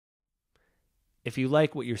If you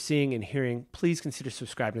like what you're seeing and hearing, please consider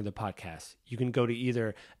subscribing to the podcast. You can go to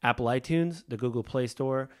either Apple iTunes, the Google Play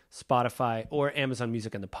Store, Spotify, or Amazon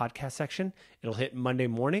Music in the podcast section. It'll hit Monday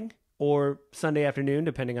morning or Sunday afternoon,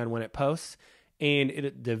 depending on when it posts.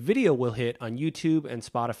 And the video will hit on YouTube and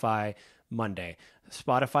Spotify Monday.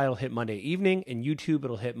 Spotify will hit Monday evening, and YouTube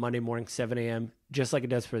it'll hit Monday morning, 7 a.m., just like it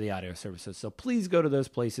does for the audio services. So please go to those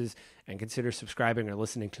places and consider subscribing or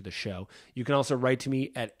listening to the show. You can also write to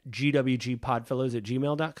me at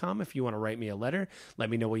gwgpodfellows@gmail.com if you want to write me a letter. Let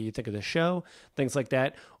me know what you think of the show, things like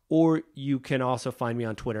that. Or you can also find me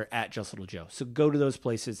on Twitter at JustLittleJoe. So go to those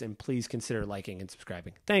places and please consider liking and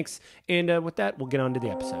subscribing. Thanks. And with that, we'll get on to the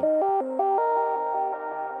episode.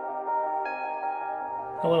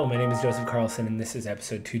 Hello, my name is Joseph Carlson, and this is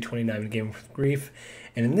episode 229 of Game with Grief.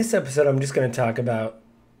 And in this episode, I'm just going to talk about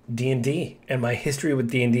D&D and my history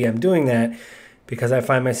with D&D. I'm doing that because I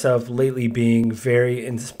find myself lately being very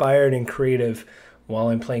inspired and creative while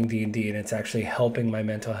I'm playing D&D, and it's actually helping my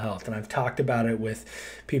mental health. And I've talked about it with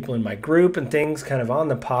people in my group and things kind of on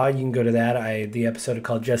the pod. You can go to that. The episode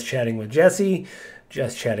called Just Chatting with Jesse,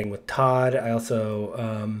 Just Chatting with Todd. I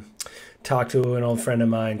also talked to an old friend of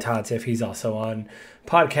mine, Todd Tiff. He's also on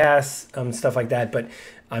podcasts, stuff like that. But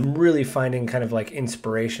I'm really finding kind of like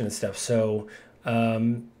inspiration and stuff. So,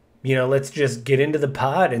 let's just get into the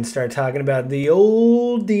pod and start talking about the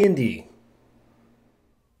old D&D.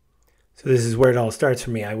 So this is where it all starts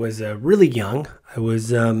for me. I was really young. I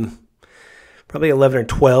was probably 11 or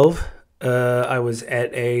 12. I was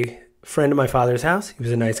at a friend of my father's house. He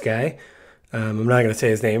was a nice guy. I'm not going to say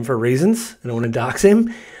his name for reasons. I don't want to dox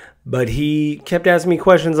him. But he kept asking me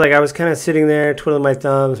questions. Like I was kind of sitting there twiddling my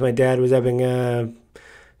thumbs. My dad was having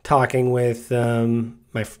talking with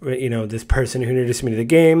this person who introduced me to the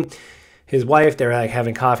game. His wife, they were like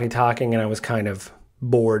having coffee talking, and I was kind of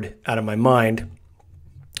bored out of my mind.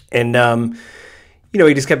 And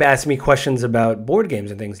he just kept asking me questions about board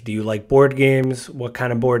games and things. Do you like board games? What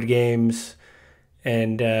kind of board games?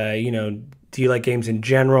 And do you like games in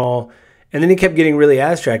general? And then he kept getting really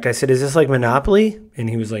abstract. I said, is this like Monopoly? And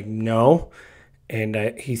he was like, no.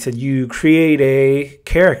 And he said, you create a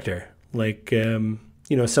character, like,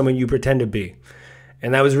 someone you pretend to be.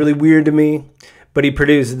 And that was really weird to me. But he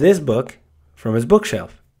produced this book from his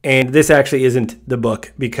bookshelf. And this actually isn't the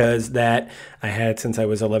book because that I had since I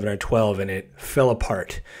was 11 or 12 and it fell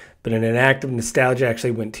apart. But in an act of nostalgia, I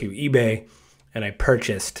actually went to eBay and I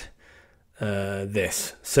purchased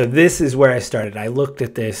this. So this is where I started. I looked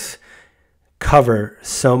at this cover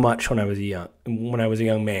so much when I was a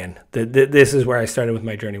young man. This is where I started with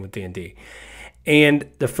my journey with D&D. And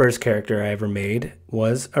the first character I ever made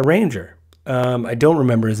was a ranger. I don't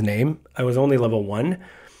remember his name. I was only level 1.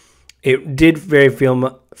 It did very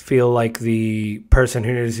feel like the person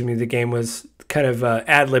who introduced me to the game was kind of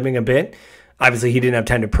ad-libbing a bit. Obviously, he didn't have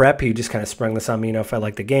time to prep. He just kind of sprung this on me, if I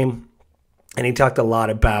liked the game. And he talked a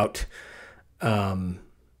lot about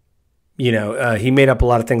he made up a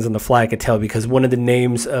lot of things on the fly, I could tell, because one of the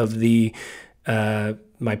names of the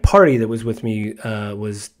my party that was with me it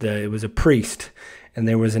was a priest, and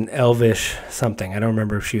there was an elvish something. I don't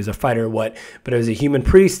remember if she was a fighter or what, but it was a human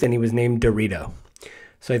priest, and he was named Dorito.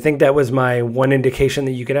 So I think that was my one indication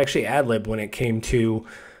that you could actually ad-lib when it came to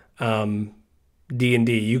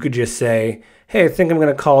D&D. You could just say, hey, I think I'm going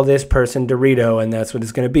to call this person Dorito, and that's what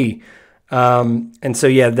it's going to be. And so,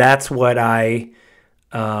 yeah, that's what I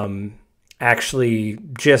actually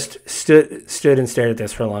just stood and stared at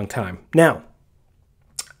this for a long time. Now,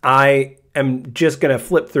 I am just going to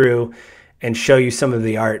flip through and show you some of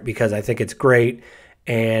the art because I think it's great.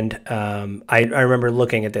 And I remember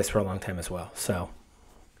looking at this for a long time as well. So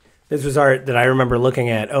this was art that I remember looking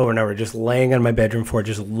at over and over, just laying on my bedroom floor,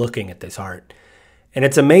 just looking at this art. And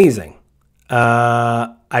it's amazing.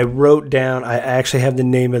 I wrote down, I actually have the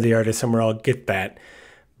name of the artist somewhere. I'll get that.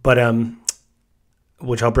 But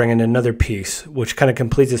which I'll bring in another piece, which kind of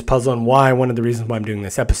completes this puzzle and one of the reasons why I'm doing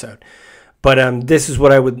this episode. But this is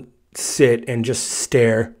what I would sit and just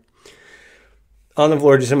stare on the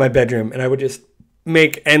floor just in my bedroom, and I would just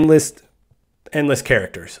make endless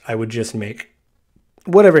characters. I would just make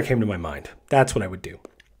whatever came to my mind. That's what I would do.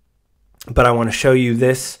 But I want to show you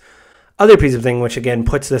this other piece of thing, which again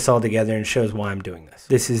puts this all together and shows why I'm doing this.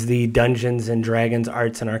 This is the Dungeons and Dragons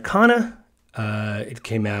Arts and Arcana. It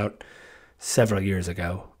came out several years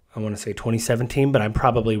ago. I want to say 2017, but I'm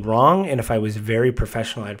probably wrong. And if I was very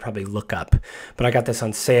professional, I'd probably look up. But I got this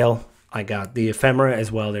on sale. I got the ephemera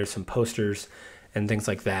as well. There's some posters and things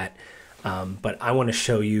like that. But I want to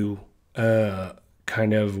show you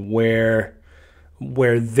kind of where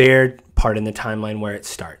their part in the timeline, where it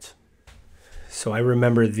starts. So I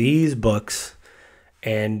remember these books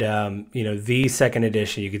And, you know, the second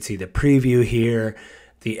edition, you can see the preview here,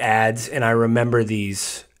 the ads. And I remember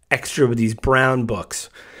these brown books.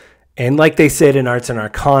 And like they said in Arts and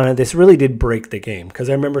Arcana, this really did break the game. Because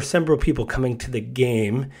I remember several people coming to the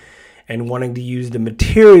game and wanting to use the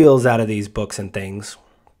materials out of these books and things.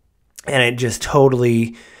 And it just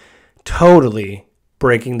totally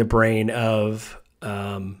breaking the brain of,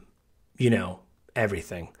 you know,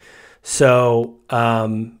 everything. So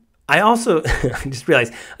I also I just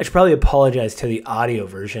realized I should probably apologize to the audio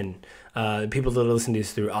version, people that listen to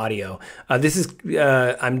this through audio. This is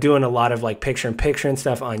I'm doing a lot of like picture-in-picture and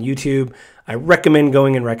stuff on YouTube. I recommend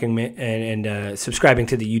going and subscribing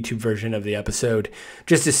to the YouTube version of the episode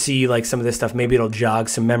just to see like some of this stuff. Maybe it'll jog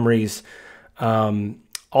some memories.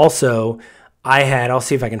 Also, I'll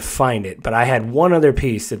see if I can find it, but I had one other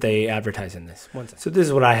piece that they advertise in this. So this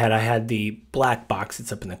is what I had. I had the black box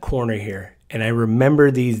that's up in the corner here, and I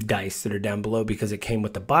remember these dice that are down below because it came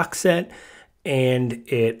with the box set, and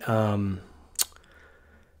it, I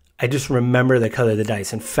just remember the color of the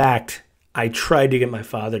dice. In fact, I tried to get my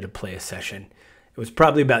father to play a session. It was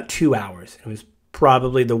probably about 2 hours. It was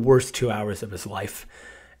probably the worst 2 hours of his life,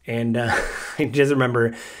 and I just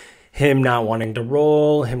remember him not wanting to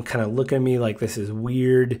roll, him kind of looking at me like this is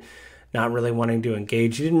weird, not really wanting to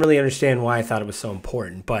engage. He didn't really understand why I thought it was so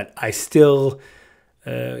important, but I still,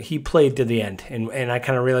 he played to the end. And I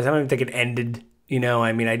kind of realized, I don't even think it ended, you know,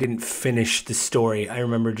 I mean, I didn't finish the story. I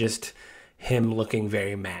remember just him looking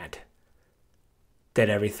very mad that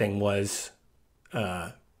everything was,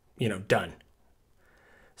 you know, done.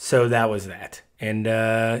 So that was that. And,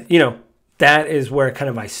 you know, that is where kind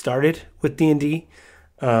of I started with D&D.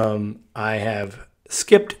 I have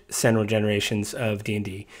skipped several generations of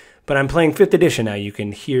D&D, but I'm playing 5th edition now. You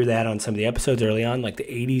can hear that on some of the episodes early on, like the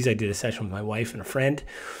 80s. I did a session with my wife and a friend.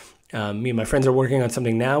 Me and my friends are working on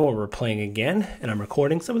something now where we're playing again, and I'm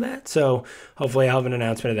recording some of that. So hopefully I'll have an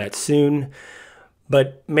announcement of that soon.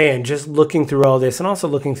 But man, just looking through all this and also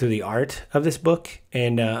looking through the art of this book,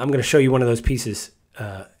 and I'm going to show you one of those pieces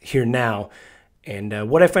here now.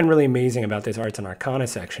 And what I find really amazing about this Arts and Arcana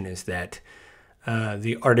section is that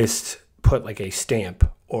the artist put like a stamp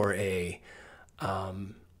or a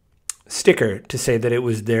sticker to say that it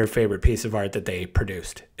was their favorite piece of art that they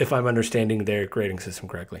produced, if I'm understanding their grading system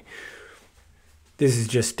correctly. This is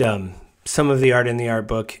just some of the art in the art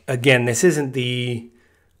book. Again, this isn't the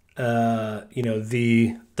you know,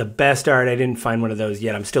 the best art. I didn't find one of those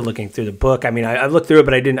yet. I'm still looking through the book. I mean, I looked through it,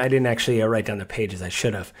 but I didn't actually write down the pages. I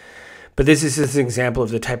should have. But this is just an example of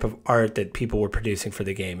the type of art that people were producing for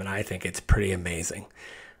the game, and I think it's pretty amazing.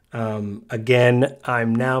 Again,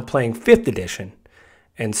 I'm now playing 5th edition,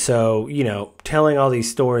 and so, you know, telling all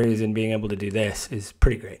these stories and being able to do this is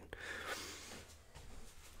pretty great.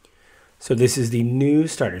 So this is the new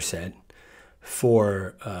starter set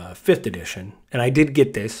for 5th edition, and I did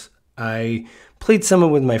get this. I played some of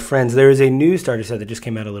it with my friends. There is a new starter set that just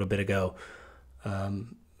came out a little bit ago,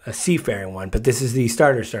 a seafaring one, but this is the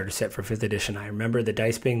starter set for 5th edition. I remember the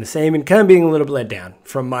dice being the same and kind of being a little bit let down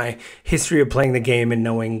from my history of playing the game and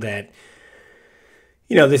knowing that,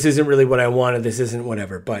 you know, this isn't really what I wanted, this isn't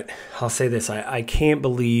whatever. But I'll say this, I can't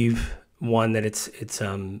believe, one, that it's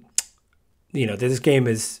you know, this game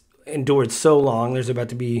has endured so long. There's about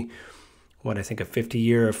to be, what, I think a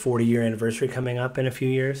 50-year or 40-year anniversary coming up in a few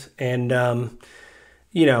years. And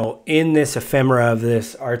you know, in this ephemera of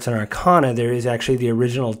this Arts and Arcana, there is actually the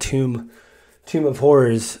original Tomb of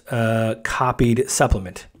Horrors copied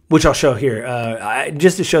supplement, which I'll show here,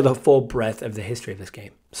 just to show the full breadth of the history of this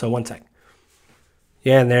game. So one sec.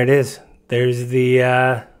 Yeah, and there it is. There's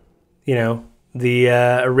the, you know, the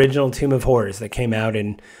original Tomb of Horrors that came out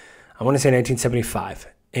in, I want to say 1975.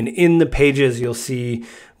 And in the pages you'll see,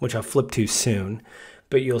 which I'll flip to soon,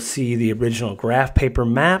 but you'll see the original graph paper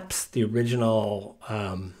maps, the original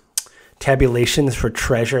tabulations for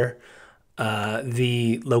treasure,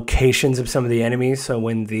 the locations of some of the enemies. So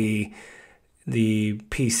when the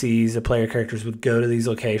PCs, the player characters, would go to these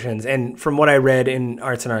locations. And from what I read in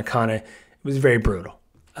Arts and Arcana, it was very brutal.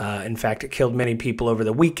 In fact, it killed many people over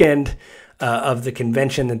the weekend of the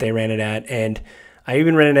convention that they ran it at. And I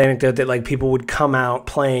even read an anecdote that like people would come out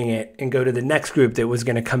playing it and go to the next group that was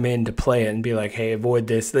going to come in to play it and be like, hey, avoid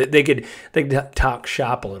this. They could talk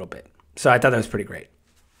shop a little bit. So I thought that was pretty great.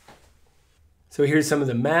 So here's some of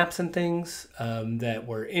the maps and things that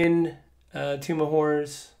were in Tomb of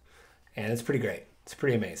Horrors. And it's pretty great. It's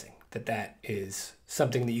pretty amazing that is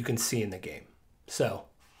something that you can see in the game. So,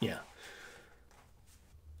 yeah.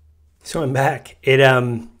 So I'm back.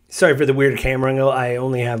 Sorry for the weird camera angle. I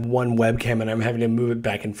only have one webcam and I'm having to move it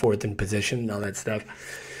back and forth in position and all that stuff.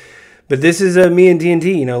 But this is me and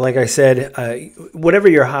D&D. You know, like I said, whatever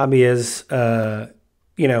your hobby is,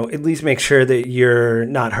 you know, at least make sure that you're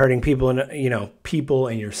not hurting people and, you know, people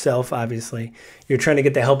and yourself, obviously. You're trying to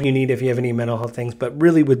get the help you need if you have any mental health things. But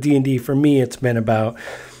really with D&D, for me, it's been about,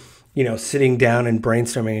 you know, sitting down and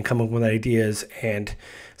brainstorming and coming up with ideas and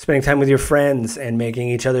spending time with your friends and making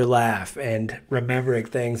each other laugh and remembering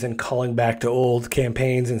things and calling back to old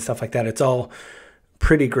campaigns and stuff like that. It's all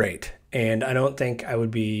pretty great. And I don't think I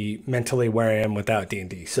would be mentally where I am without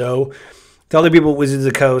D&D. So to all the people at Wizards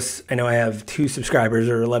of the Coast, I know I have 2 subscribers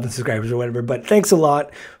or 11 subscribers or whatever, but thanks a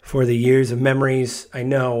lot for the years of memories. I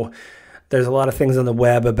know there's a lot of things on the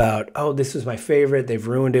web about, oh, this was my favorite. They've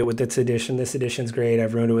ruined it with this edition. This edition's great.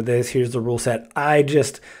 I've ruined it with this. Here's the rule set. I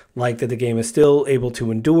just like that the game is still able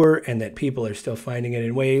to endure and that people are still finding it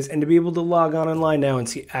in ways, and to be able to log on online now and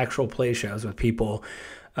see actual play shows with people,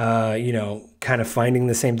 you know, kind of finding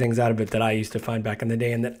the same things out of it that I used to find back in the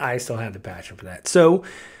day, and that I still have the passion for that. So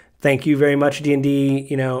thank you very much, D&D.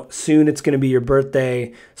 You know, soon it's going to be your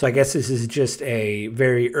birthday, so I guess this is just a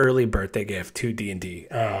very early birthday gift to D&D.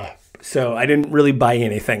 So I didn't really buy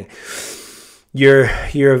anything. You're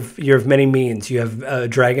of many means. You have a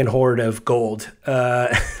dragon hoard of gold.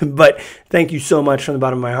 But thank you so much from the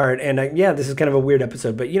bottom of my heart. And yeah, this is kind of a weird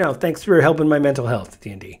episode, but you know, thanks for helping my mental health,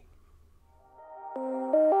 D&D.